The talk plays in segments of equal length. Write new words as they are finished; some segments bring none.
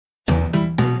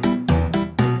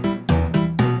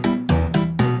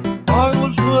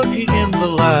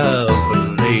slab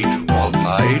late one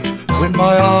night, when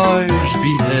my eyes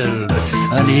beheld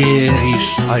an eerie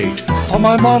sight. For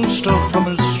my monster from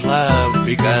his slab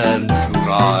began to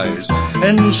rise,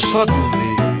 and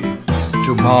suddenly,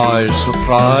 to my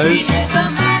surprise,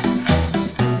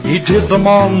 he did the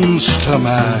monster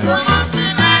mash.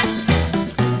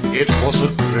 It was a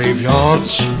graveyard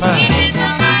smash.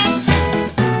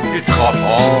 It caught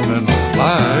on in a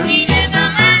flash. He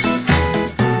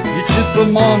did the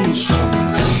monster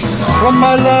mash. From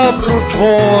my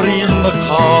laboratory in the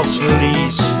castle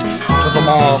east to the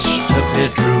master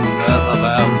bedroom where the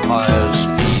vampires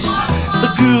feast, the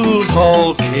ghouls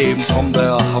all came from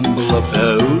their humble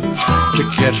abodes to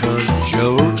get a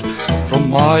jolt from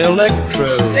my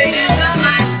electrode.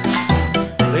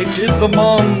 They did the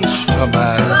monster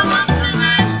mash.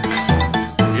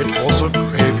 It was a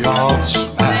graveyard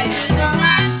smash.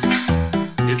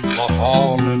 It caught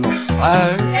on in a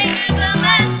flash.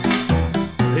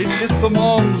 They did the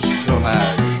monster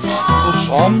mash. The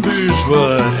zombies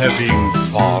were having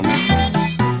fun.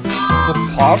 The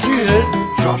party had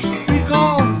just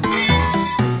begun.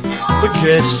 The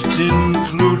guests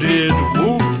included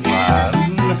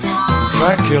Wolfman,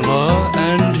 Dracula,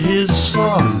 and his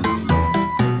son.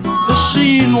 The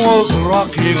scene was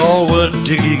rocking, all were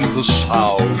digging the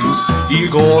sounds.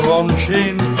 Igor on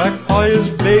chains, backed by his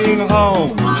baying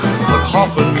hounds. The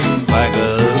coffin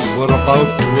bangers were about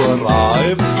to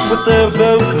arrive with their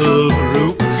vocal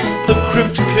group, the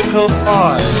Crypt Kicker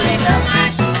Five.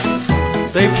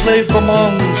 They played the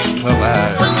monster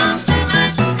mash.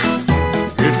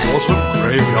 It was a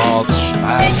graveyard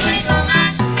smash.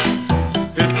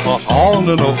 It caught on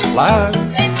in a flash.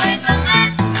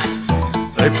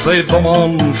 They played the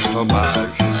monster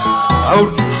mash.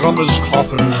 Out from his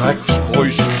coffin Rex's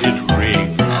voice did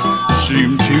ring.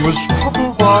 Seemed he was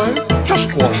troubled by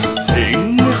just one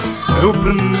thing.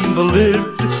 Opened the lid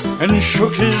and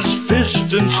shook his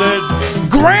fist and said,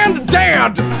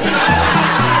 "Granddad!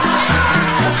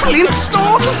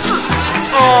 Flintstones?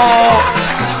 Oh,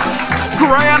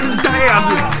 Granddad!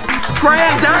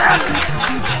 Granddad!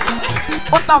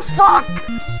 What the fuck?"